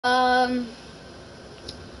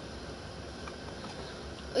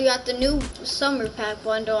We got the new summer pack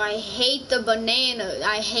bundle. I hate the banana.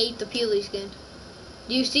 I hate the Peely skin.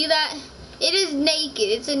 Do you see that? It is naked.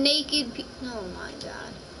 It's a naked. Oh my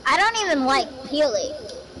god. I don't even like Peely.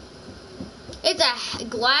 It's a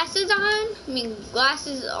glasses on. I mean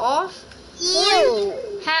glasses off. Ew.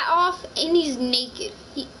 Hat off, and he's naked.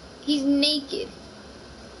 He's naked.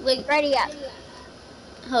 Like Ready up.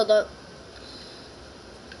 Hold up.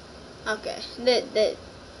 Okay. That.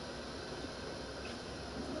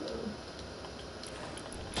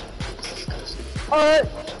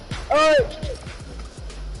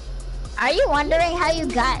 Are you wondering how you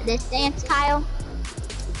got this dance, Kyle?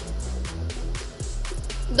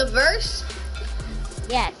 The verse?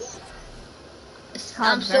 Yes.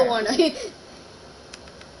 I'm still wondering.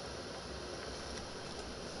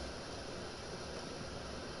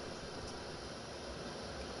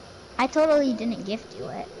 I totally didn't gift you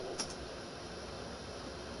it.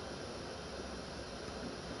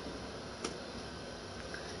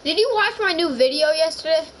 Did you watch my new video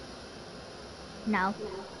yesterday? No.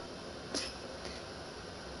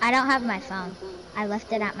 I don't have my phone. I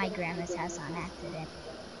left it at my grandma's house on accident.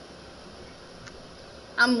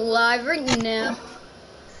 I'm live right now.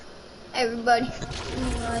 Everybody.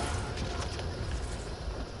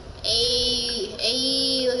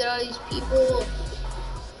 Hey, look at all these people.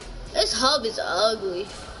 This hub is ugly.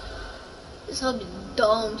 This hub is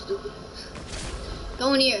dumb, stupid.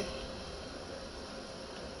 Go in here.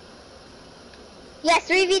 Yes,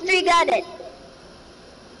 3v3 got it.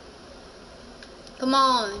 Come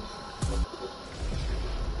on.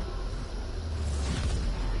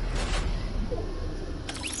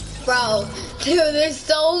 Bro, dude, there's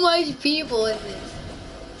so much people in this.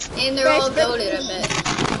 And they're all goated, I bet.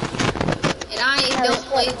 And I don't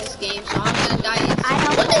play this game, so I'm gonna die.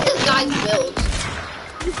 Look at this guy's build.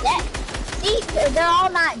 He's dead. See, they're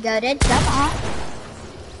all not goated. Come on.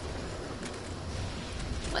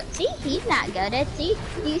 What? See, he's not goated. See,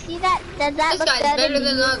 do you see that? Does that This look guy's goated better to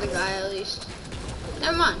than you? the other guy, at least.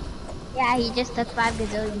 Never mind. Yeah, he just took 5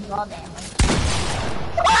 gazillion ball damage.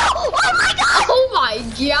 Oh my god! Oh my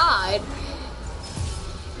god!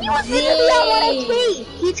 He was literally on 1 HP.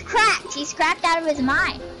 He's cracked. He's cracked out of his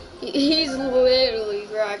mind. He's literally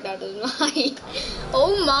cracked out his mind.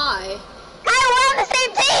 Oh my. Kyle, we're on the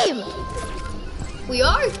same team. We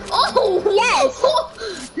are? Oh! Yes.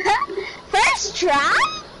 First try?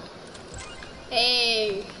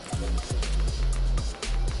 Hey.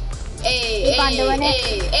 Keep on doing it.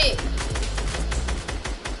 Hey.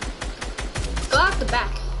 Go out the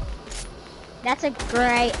back. That's a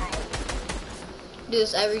great idea. Do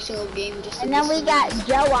this every single game just to And then we got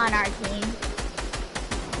Joe on our team.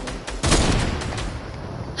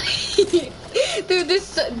 Dude,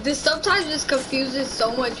 this sometimes just confuses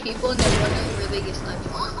so much people and they're wondering where they get sniped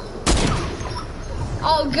from.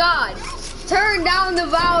 Oh god! Turn down the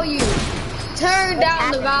volume! Turn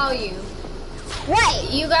down the volume! Wait!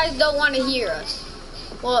 You guys don't want to hear us.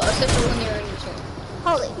 Well, except for when you're in the show.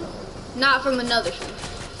 Holy. Not from another show.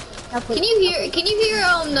 No, please. Can you hear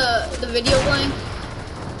the video playing?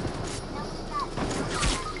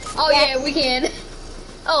 Oh yes. yeah, we can.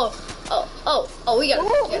 Oh, we got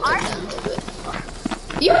Ooh,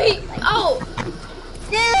 Yay! Oh!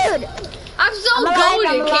 Dude! I'm so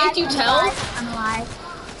goated, can't you tell? I'm alive.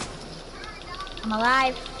 I'm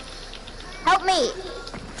alive. Help me!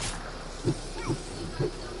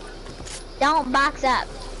 Don't box up.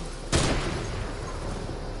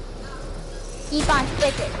 Keep on,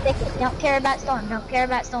 stick it. Don't care about Storm, don't care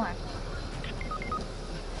about Storm.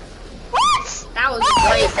 What? That was Why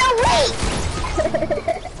great. are you so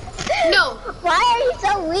weak? No! Why are you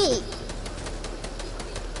so weak?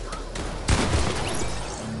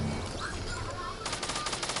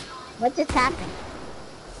 What just happened?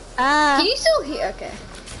 Can you still hear? Okay.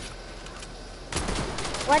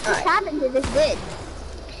 What just happened to this dude?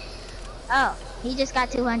 Oh, he just got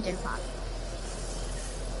 200 pop.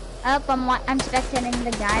 Up, I'm spectating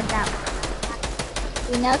the guy that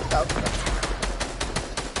we know spoke.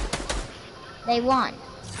 They won.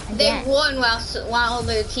 Again. They won while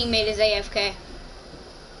their teammate is AFK.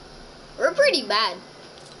 We're pretty bad.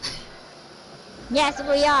 Yes,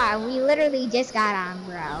 we are. We literally just got on,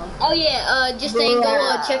 bro. Oh yeah, just saying,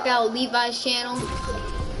 go check out Levi's channel.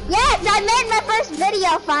 Yes, I made my first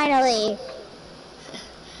video finally.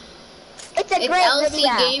 It's a great LC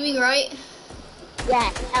video. Gaming, right?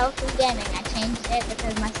 Yes, LC Gaming. I changed it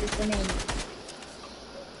because my sister made me.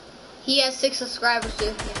 He has 6 subscribers too.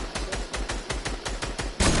 Yeah.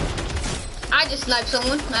 I just sniped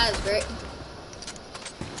someone. That is great.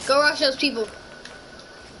 Go rush those people.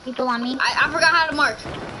 People on me. I forgot how to mark.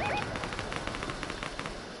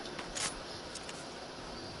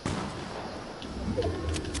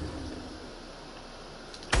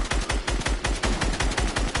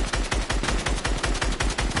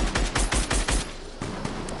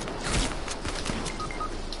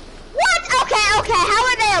 Okay, how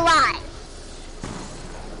are they alive?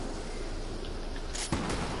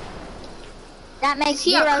 That makes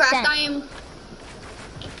See how zero cracked sense. I am?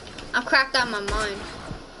 I'm cracked out of my mind.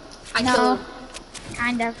 I No, killed him.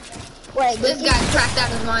 kind of. Wait, This guy's cracked out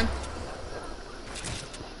of his mind.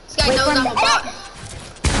 This guy Wait, knows from I'm the a bot.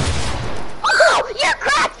 Oh, you're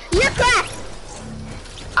cracked! You're cracked!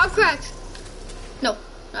 I'm cracked. No,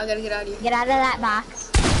 I gotta get out of here. Get out of that box.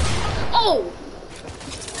 Oh!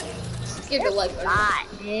 Scared the life out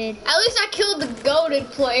of me. Bot, dude. At least I killed the goated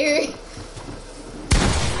player.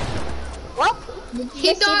 Well, did you He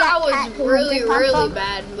just see thought that I cat was 200 really, pump really up?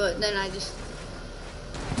 bad, but then I just...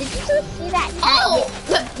 Did you just see that cat? Oh!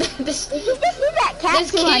 Did you just see that cat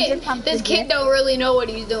 200 pump This the kid drift? don't really know what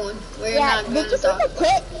he's doing. We're Yeah, not did gonna you see talk. the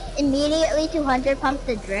kid immediately 200 pump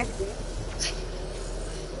the drift?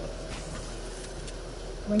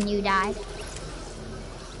 When you died?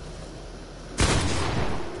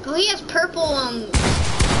 Oh, he has purple,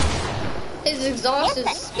 his exhaust is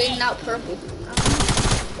spitting out purple.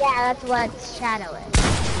 Yeah, that's what shadow is.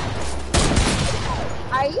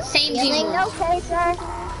 Are you Same feeling people. okay, sir?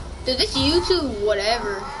 Dude, this YouTube,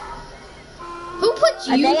 whatever. Who puts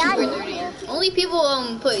Are they YouTube on in their name? Only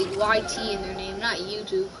people, put YT in their name, not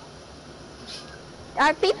YouTube.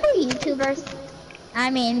 Are people YouTubers? I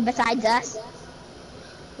mean, besides us.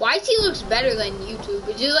 YT looks better than YouTube.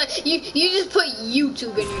 It's just like, you just put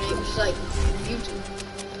YouTube in your name, just like, YouTube.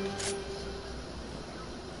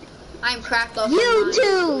 I'm cracked off my mind.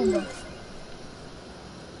 YouTube!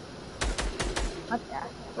 What the?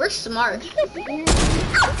 We're smart.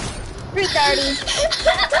 330. We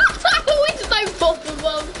sniped both of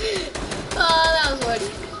them. Oh, that was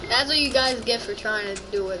funny. That's what you guys get for trying to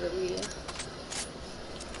do with a video.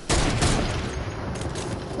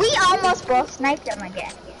 We almost both sniped them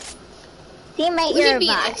again. Teammate, We you're should be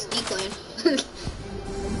an bot. XD clan.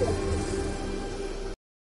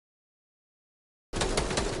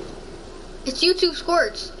 It's YouTube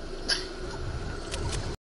squirts.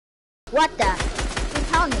 What the? You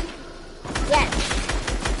tell me.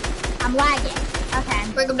 Yes. I'm lagging.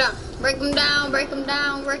 Okay. Break them down. Break them down. Break them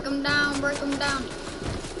down. Break them down. Break them down.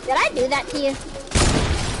 Did I do that to you?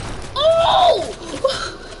 Oh!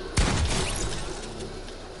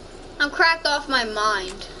 I'm cracked off my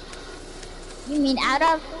mind. You mean out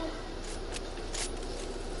of?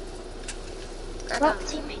 Cracked Well, out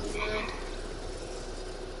of my mind.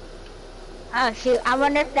 Oh shoot, I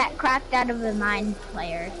wonder if that cracked out of the mind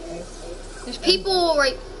player is. There's people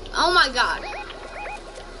right. Oh my god.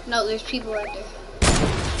 No, there's people right there.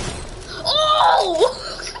 Oh!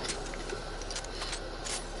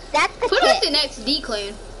 That's the Put kid. us in XD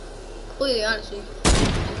clan. Completely honestly.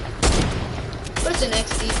 Put us in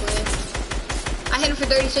XD clan. I hit him for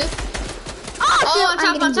 32. Oh, Oh,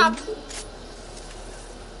 shoot, on top.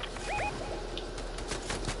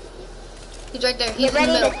 He's right there. He's Get in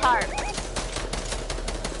the ready to middle. tarp.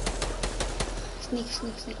 Sneak.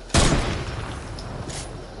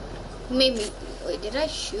 He made me. Wait, did I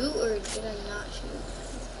shoot or did I not shoot?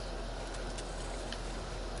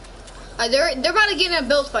 They're about to get in a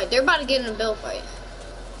build fight. Hit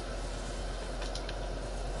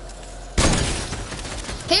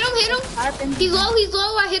him. Tarping. He's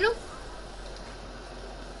low. I hit him.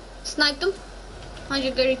 Sniped him.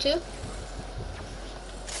 132.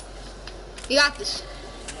 You got this.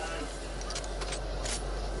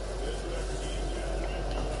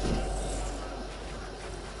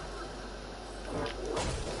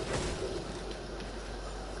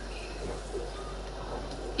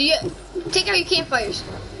 Take out your campfires.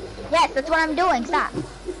 Yes, that's what I'm doing. Stop.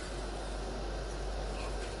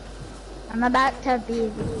 I'm about to be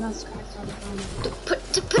the most stressful.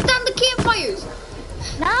 Put down the campfires.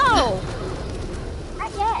 No!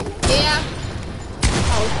 Not yet. Yeah.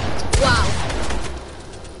 Oh, wow.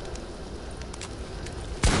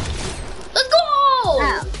 Let's go!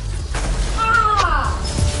 Oh. Ah!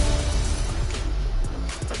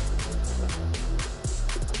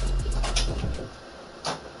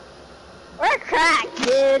 We're cracked,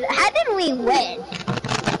 dude. How did we win?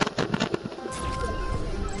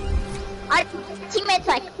 Our teammates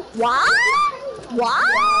like, what?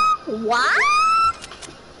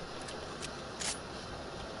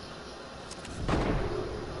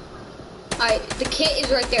 Alright, the kit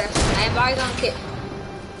is right there. I have eyes on kit.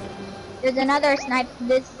 There's another snipe.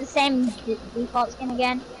 This is the same default skin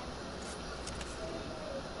again.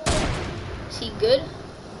 Is he good?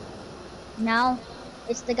 No,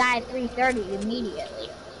 it's the guy at 330 immediately.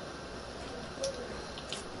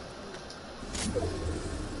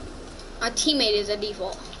 Our teammate is a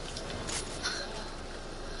default.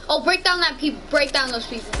 Oh, break down those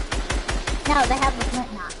people. No, they have the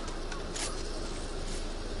flint knot.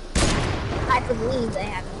 I believe they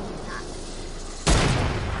have not.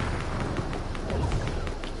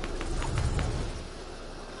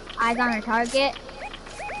 Eyes on our target.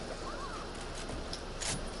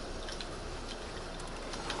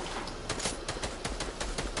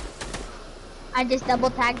 I just double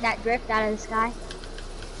tagged that drift out of the sky.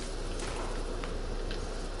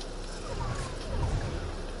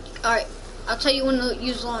 Alright, I'll tell you when to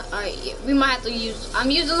use launch. Alright, yeah, we might have to use.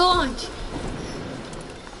 I'm using launch.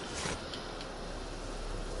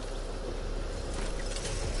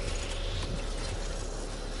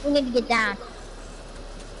 We need to get down.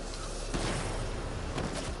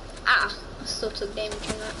 Ah, I still took damage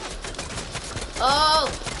from that. Oh,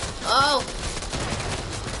 oh.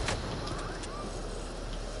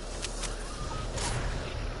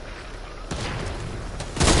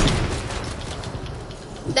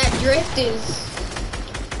 That drift is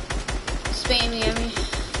spamming at me.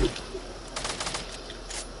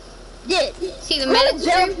 Dude, see the who medic built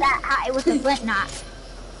stream? that high with a flint knot?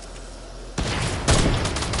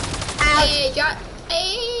 Hey,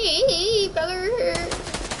 hey, brother.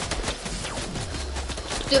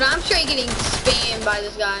 Dude, I'm straight getting spammed by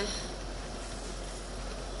this guy.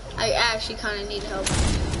 I actually kind of need help.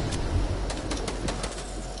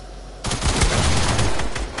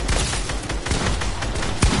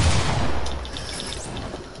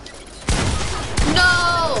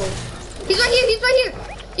 No! He's right here, he's right here!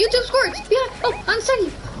 YouTube scores! Yeah! Oh, I'm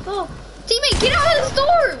sunny! Oh, teammate, get out of the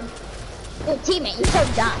storm! Dude, teammate, you're so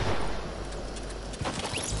dumb.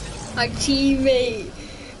 A teammate.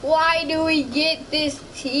 Why do we get this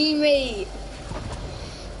teammate?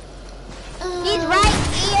 He's right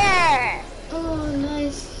here. Oh,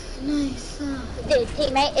 nice, nice. Dude,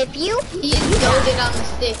 teammate, if you... He is goaded on the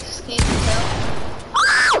sticks, can't you tell?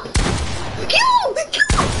 Oh! Kill!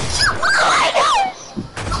 Kill! Oh my gosh!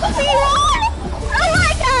 We won! Oh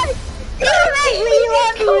my gosh! Teammate, we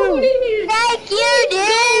won! Thank you, dude!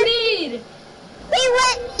 Goaded!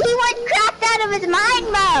 He went cracked out of his mind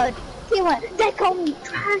mode. He went, they call me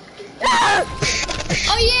trash.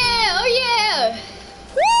 Oh yeah, oh yeah!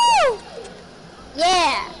 Woo!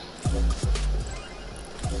 Yeah.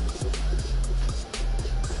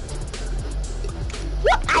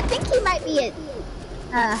 Well, I think he might be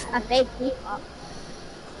a fake default.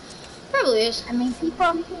 Probably is. I mean,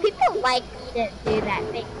 people like to do that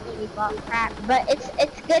fake default crap, but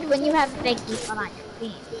it's good when you have a fake default on your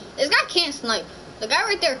team. This guy can't snipe. The guy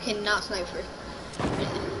right there cannot snipe for.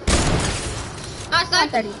 I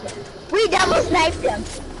sniped him. We double sniped him.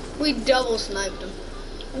 We double sniped him.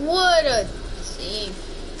 What a team.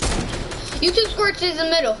 YouTube Squirts is in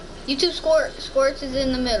the middle. YouTube Squirts is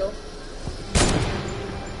in the middle.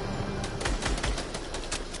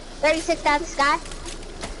 36 out of the sky.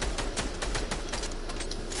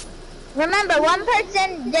 Remember, one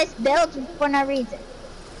person just builds for no reason.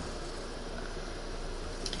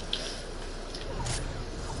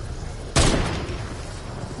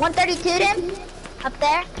 $132 him up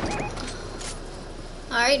there.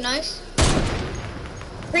 Alright, nice.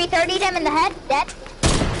 330 him in the head, dead.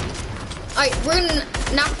 Alright, we're gonna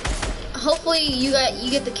knock. Hopefully you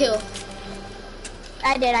get the kill.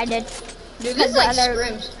 I did. Dude, this is like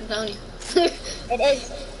scrims, I'm telling you. It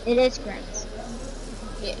is scrims.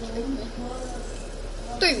 Yeah.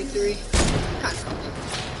 3v3. Kind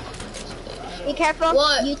of. Be careful.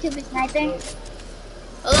 What? YouTube is sniping.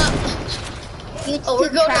 Hello. YouTube we're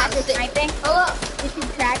going trash down. is sniping. Hello. YouTube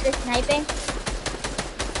trash is sniping.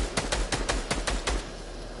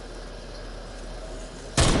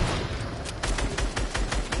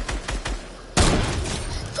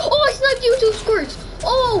 Oh, I sniped YouTube Squirts.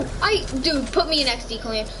 Oh, dude, put me in XD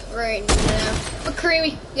clan right now. But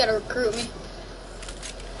Creamy, you gotta recruit me.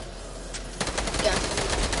 Yeah.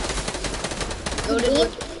 Go to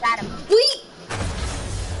Got him. Wait.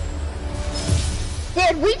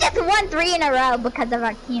 Dude, we just won 3 in a row because of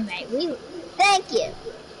our teammate. Thank you.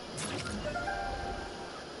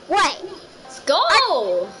 Wait. Let's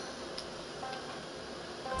go.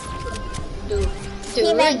 Dude,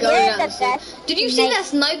 we're going down the stairs. Did you see that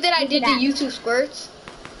snipe that I did to YouTube Squirts?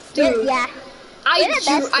 Dude, yeah. I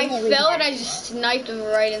fell and I just sniped him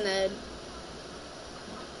right in the head.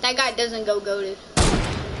 That guy doesn't go goated.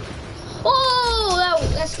 Oh,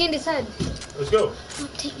 that skinned his head. Let's go. Oh,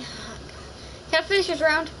 dang. Can I finish this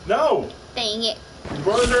round? No. Dang it. Your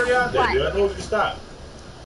brother's already out there, dude. I told you to stop.